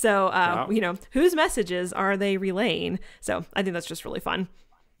 So, whose messages are they relaying? So I think that's just really fun.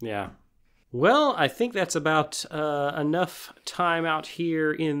 Yeah. Well, I think that's about enough time out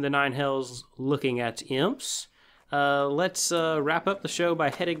here in the Nine Hells looking at imps. Let's wrap up the show by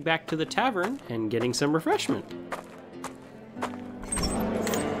heading back to the tavern and getting some refreshment.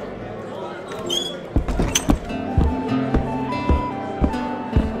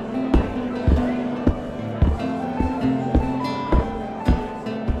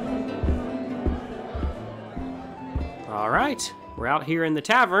 All right, we're out here in the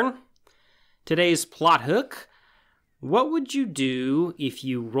tavern. Today's plot hook: what would you do if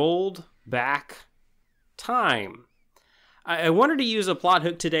you rolled back time? I wanted to use a plot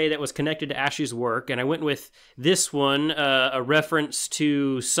hook today that was connected to Ashley's work, and I went with this one, a reference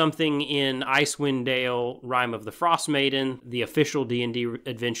to something in Icewind Dale, Rime of the Frost Maiden, the official D&D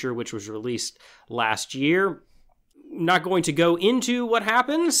adventure, which was released last year. Not going to go into what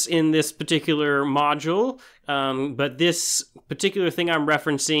happens in this particular module, but this particular thing I'm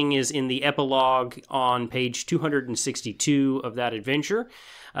referencing is in the epilogue on page 262 of that adventure.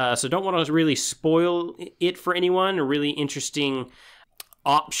 So don't want to really spoil it for anyone. A really interesting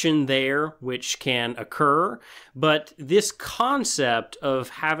option there which can occur. But this concept of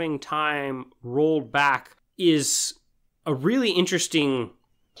having time rolled back is a really interesting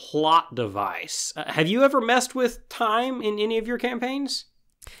plot device. Have you ever messed with time in any of your campaigns?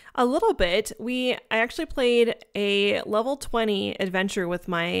 A little bit. I actually played a level 20 adventure with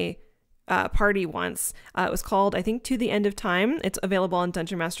my party once. It was called, I think, To the End of Time. It's available on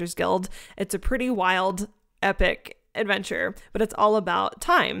Dungeon Masters Guild. It's a pretty wild, epic adventure, but it's all about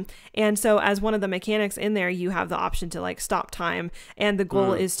time. And so as one of the mechanics in there, you have the option to like stop time, and the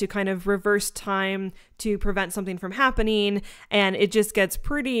goal is to kind of reverse time to prevent something from happening. And it just gets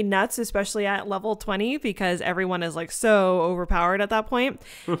pretty nuts, especially at level 20, because everyone is like so overpowered at that point.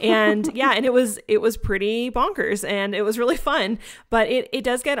 And and it was pretty bonkers, and it was really fun, but it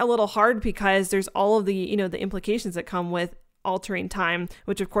does get a little hard because there's all of the the implications that come with altering time,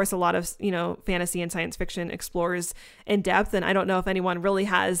 which of course a lot of fantasy and science fiction explores in depth. And I don't know if anyone really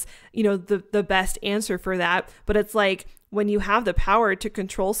has the best answer for that, but it's like, when you have the power to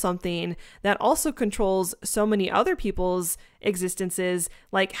control something that also controls so many other people's existences,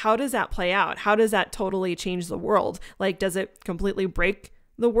 like, how does that play out? How does that totally change the world? Like, does it completely break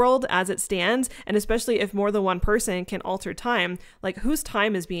the world as it stands? And especially if more than one person can alter time, like, whose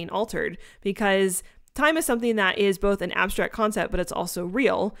time is being altered? Because time is something that is both an abstract concept, but it's also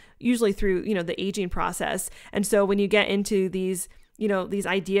real, usually through, the aging process. And so when you get into these, these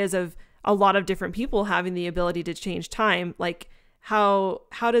ideas of a lot of different people having the ability to change time, like, how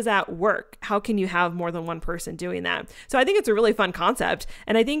does that work? How can you have more than one person doing that? So I think it's a really fun concept.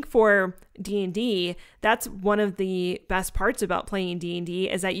 And I think for D&D, that's one of the best parts about playing D&D,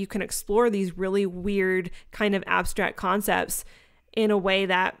 is that you can explore these really weird kind of abstract concepts in a way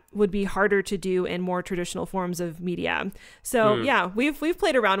that would be harder to do in more traditional forms of media. So we've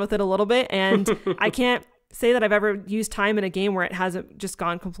played around with it a little bit, and I can't say that I've ever used time in a game where it hasn't just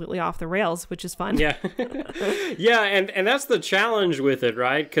gone completely off the rails, which is fun. Yeah. Yeah, and that's the challenge with it,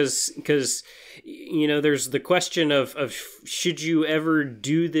 right? Because you know, there's the question of should you ever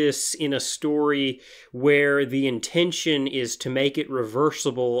do this in a story where the intention is to make it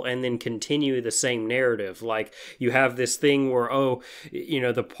reversible and then continue the same narrative. Like you have this thing where, oh, you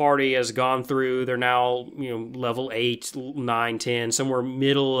know, the party has gone through, they're now, you know, level 8, 9, 10, somewhere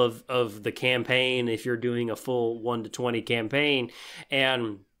middle of the campaign if you're doing a full 1 to 20 campaign,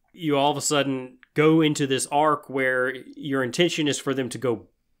 and you all of a sudden go into this arc where your intention is for them to go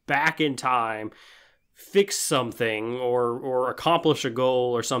back in time, fix something or accomplish a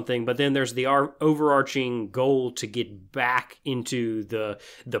goal or something, but then there's the overarching goal to get back into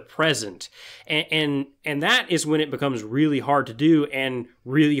the present, and that is when it becomes really hard to do and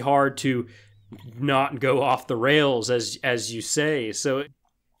really hard to not go off the rails, as you say. So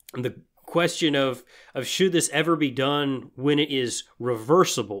the question of should this ever be done when it is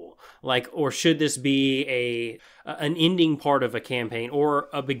reversible, like, or should this be an ending part of a campaign or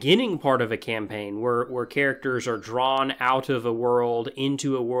a beginning part of a campaign where characters are drawn out of a world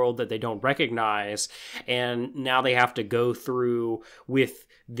into a world that they don't recognize, and now they have to go through with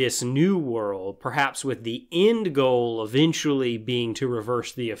this new world, perhaps with the end goal eventually being to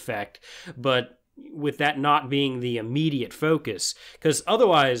reverse the effect, but with that not being the immediate focus, because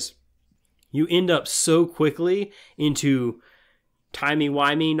otherwise you end up so quickly into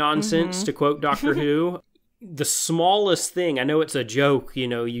timey-wimey nonsense, to quote Doctor Who. The smallest thing, I know it's a joke, you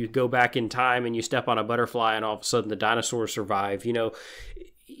know, you go back in time and you step on a butterfly and all of a sudden the dinosaurs survive, you know.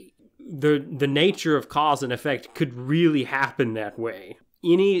 The nature of cause and effect could really happen that way.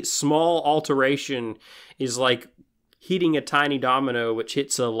 Any small alteration is like hitting a tiny domino, which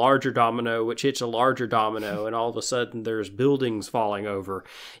hits a larger domino, which hits a larger domino, and all of a sudden there's buildings falling over.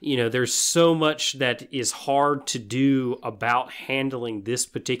 You know, there's so much that is hard to do about handling this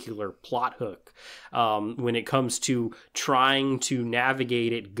particular plot hook when it comes to trying to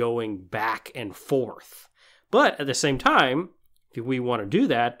navigate it going back and forth. But at the same time, if we want to do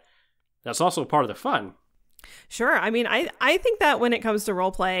that, that's also part of the fun. Sure. I mean, I think that when it comes to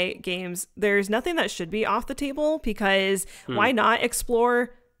role play games, there's nothing that should be off the table, because why not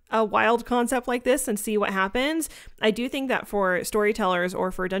explore a wild concept like this and see what happens? I do think that for storytellers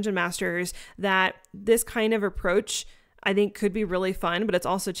or for dungeon masters, that this kind of approach, I think, could be really fun, but it's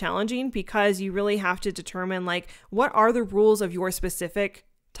also challenging because you really have to determine, like, what are the rules of your specific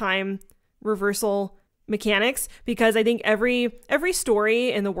time reversal mechanics, because I think every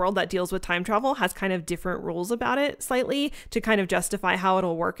story in the world that deals with time travel has kind of different rules about it slightly to kind of justify how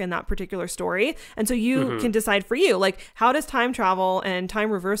it'll work in that particular story. And so you can decide for you, like, how does time travel and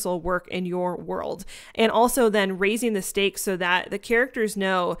time reversal work in your world? And also then raising the stakes so that the characters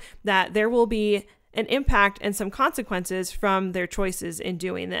know that there will be an impact and some consequences from their choices in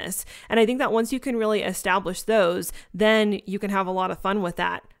doing this. And I think that once you can really establish those, then you can have a lot of fun with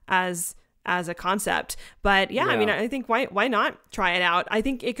that as a concept. But yeah, I mean, I think why not try it out? I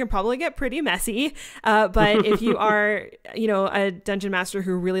think it can probably get pretty messy. But if you are, you know, a dungeon master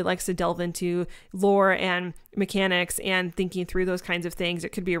who really likes to delve into lore and mechanics and thinking through those kinds of things, it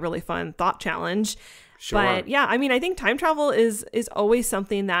could be a really fun thought challenge. Sure. But yeah, I mean, I think time travel is always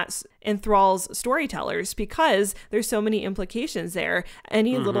something that enthralls storytellers because there's so many implications there.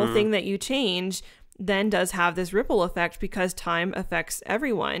 Any little thing that you change then does have this ripple effect because time affects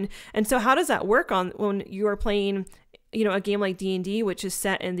everyone. And so how does that work on when you are playing, you know, a game like D&D, which is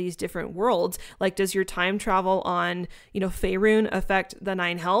set in these different worlds? Like, does your time travel on, you know, Faerun affect the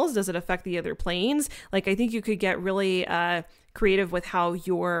Nine Hells? Does it affect the other planes? Like, I think you could get really creative with how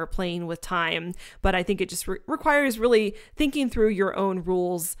you're playing with time, but I think it just requires really thinking through your own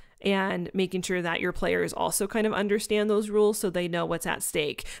rules and making sure that your players also kind of understand those rules so they know what's at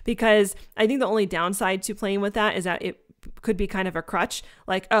stake. Because I think the only downside to playing with that is that it could be kind of a crutch,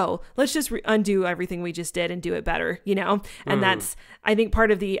 like, oh, let's just undo everything we just did and do it better, you know? And that's, I think, part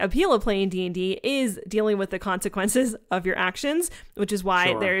of the appeal of playing D&D is dealing with the consequences of your actions, which is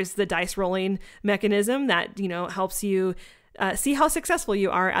why there's the dice rolling mechanism that, you know, helps you see how successful you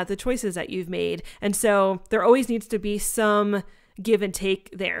are at the choices that you've made. And so there always needs to be some give and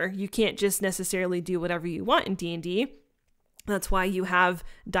take there. You can't just necessarily do whatever you want in D&D. That's why you have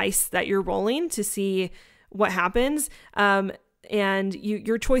dice that you're rolling to see what happens. And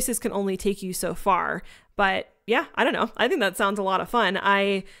your choices can only take you so far. But yeah, I don't know. I think that sounds a lot of fun.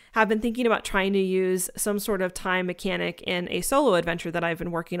 I have been thinking about trying to use some sort of time mechanic in a solo adventure that I've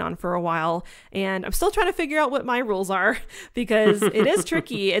been working on for a while. And I'm still trying to figure out what my rules are because it is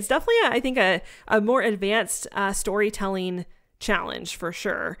tricky. It's definitely, I think, a more advanced storytelling challenge for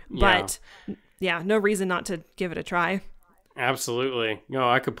sure. Yeah. But yeah, no reason not to give it a try. Absolutely. No,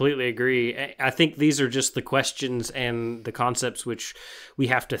 I completely agree. I think these are just the questions and the concepts which we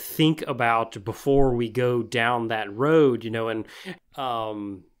have to think about before we go down that road, and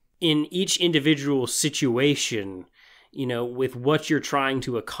in each individual situation, with what you're trying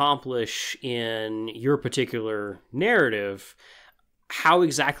to accomplish in your particular narrative, how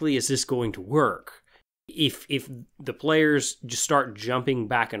exactly is this going to work? If the players just start jumping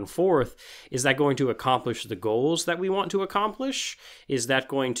back and forth, is that going to accomplish the goals that we want to accomplish? Is that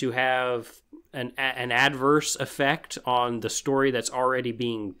going to have an adverse effect on the story that's already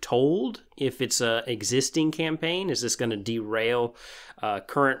being told? If it's a existing campaign, is this going to derail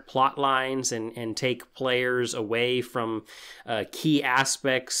current plot lines and take players away from key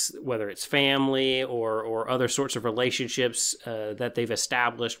aspects, whether it's family or other sorts of relationships that they've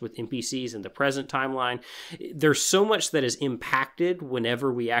established with NPCs in the present timeline? There's so much that is impacted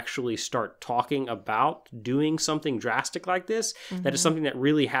whenever we actually start talking about doing something drastic like this. That is something that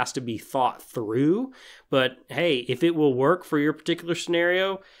really has to be thought through. But hey, if it will work for your particular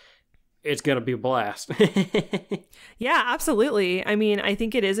scenario, it's going to be a blast. Yeah, absolutely. I mean, I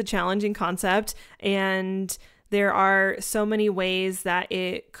think it is a challenging concept, and there are so many ways that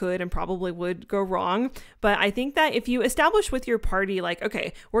it could and probably would go wrong. But I think that if you establish with your party, like,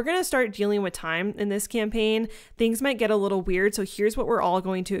 okay, we're going to start dealing with time in this campaign, things might get a little weird. So here's what we're all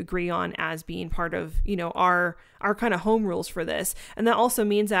going to agree on as being part of, our kind of home rules for this. And that also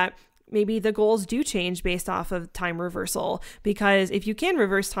means that maybe the goals do change based off of time reversal, because if you can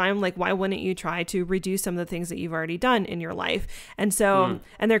reverse time, like, why wouldn't you try to reduce some of the things that you've already done in your life? And so,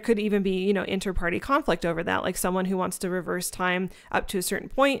 and there could even be, inter-party conflict over that, like someone who wants to reverse time up to a certain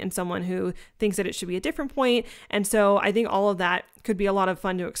point and someone who thinks that it should be a different point. And so I think all of that could be a lot of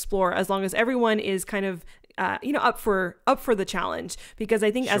fun to explore, as long as everyone is kind of up for the challenge, because I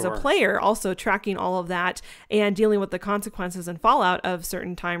think as a player, also tracking all of that and dealing with the consequences and fallout of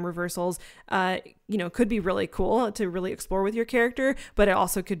certain time reversals, could be really cool to really explore with your character, but it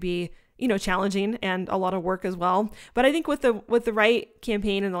also could be, challenging and a lot of work as well. But I think with the right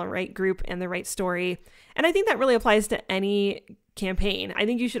campaign and the right group and the right story, and I think that really applies to any campaign, I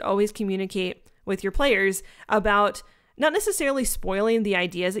think you should always communicate with your players about not necessarily spoiling the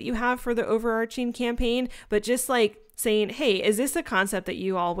ideas that you have for the overarching campaign, but just like saying, hey, is this a concept that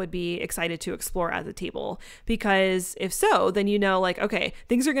you all would be excited to explore at the table? Because if so, then like, okay,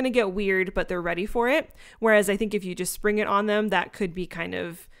 things are going to get weird, but they're ready for it. Whereas I think if you just spring it on them, that could be kind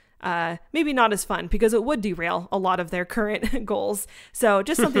of maybe not as fun, because it would derail a lot of their current goals. So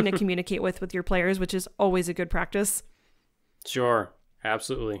just something to communicate with your players, which is always a good practice. Sure.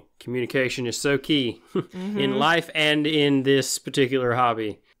 Absolutely. Communication is so key in life and in this particular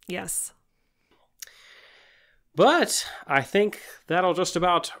hobby. Yes. But I think that'll just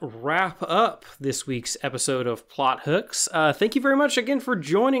about wrap up this week's episode of Plot Hooks. Thank you very much again for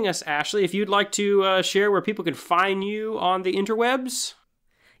joining us, Ashley. If you'd like to share where people can find you on the interwebs.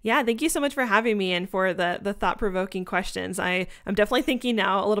 Yeah, thank you so much for having me and for the thought-provoking questions. I'm definitely thinking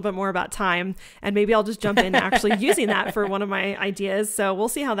now a little bit more about time, and maybe I'll just jump in actually using that for one of my ideas. So we'll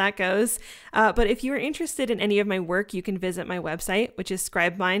see how that goes. But if you are interested in any of my work, you can visit my website, which is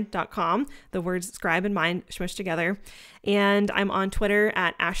scribemind.com. The words scribe and mind smushed together. And I'm on Twitter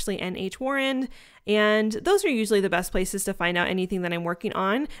at Ashley N.H. Warren. And those are usually the best places to find out anything that I'm working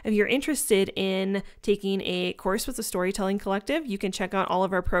on. If you're interested in taking a course with the Storytelling Collective, you can check out all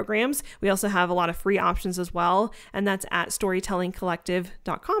of our programs. We also have a lot of free options as well, and that's at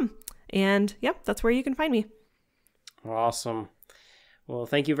storytellingcollective.com. And yep, that's where you can find me. Awesome. Well,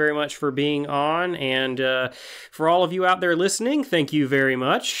 thank you very much for being on. And for all of you out there listening, thank you very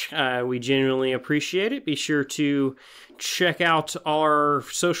much. We genuinely appreciate it. Be sure to check out our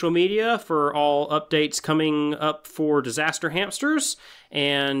social media for all updates coming up for Disaster Hamsters.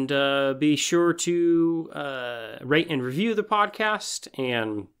 And be sure to rate and review the podcast.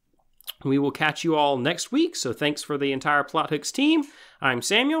 And we will catch you all next week. So thanks for the entire Plot Hooks team. I'm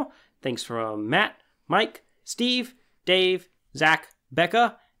Samuel. Thanks from Matt, Mike, Steve, Dave, Zach,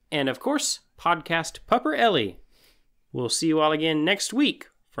 Becca, and of course, podcast Pupper Ellie. We'll see you all again next week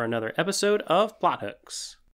for another episode of Plot Hooks.